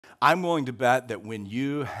I'm willing to bet that when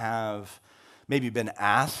you have maybe been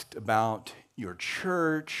asked about your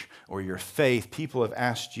church or your faith, people have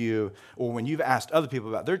asked you, or when you've asked other people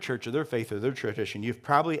about their church or their faith or their tradition, you've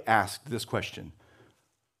probably asked this question: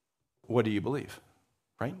 what do you believe?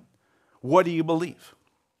 Right? What do you believe?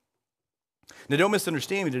 Now, don't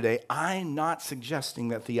misunderstand me today. I'm not suggesting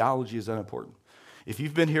that theology is unimportant. If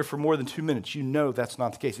you've been here for more than 2 minutes, you know that's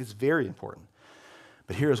not the case. It's very important.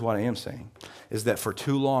 But here's what I am saying, is that for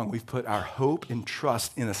too long, we've put our hope and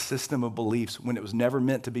trust in a system of beliefs when it was never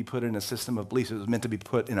meant to be put in a system of beliefs. It was meant to be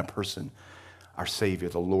put in a person, our Savior,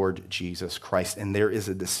 the Lord Jesus Christ. And there is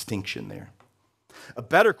a distinction there. A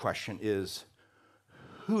better question is,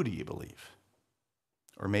 who do you believe?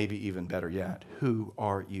 Or maybe even better yet, who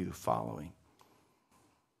are you following?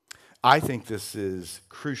 I think this is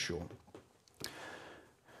crucial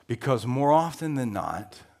because more often than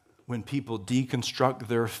not, when people deconstruct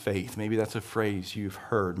their faith, maybe that's a phrase you've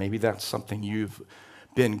heard, maybe that's something you've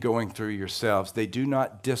been going through yourselves, they do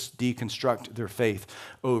not deconstruct their faith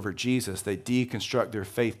over Jesus. They deconstruct their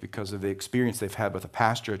faith because of the experience they've had with a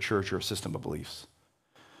pastor, a church, or a system of beliefs.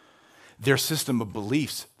 Their system of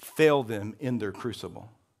beliefs fail them in their crucible.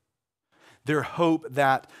 Their hope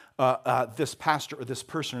that this pastor or this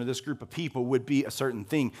person or this group of people would be a certain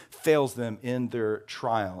thing fails them in their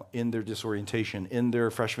trial, in their disorientation, in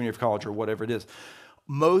their freshman year of college or whatever it is.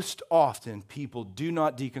 Most often, people do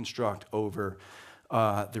not deconstruct over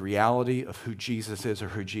the reality of who Jesus is or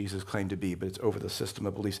who Jesus claimed to be, but it's over the system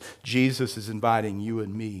of beliefs. Jesus is inviting you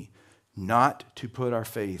and me not to put our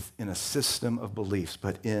faith in a system of beliefs,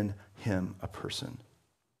 but in him, a person.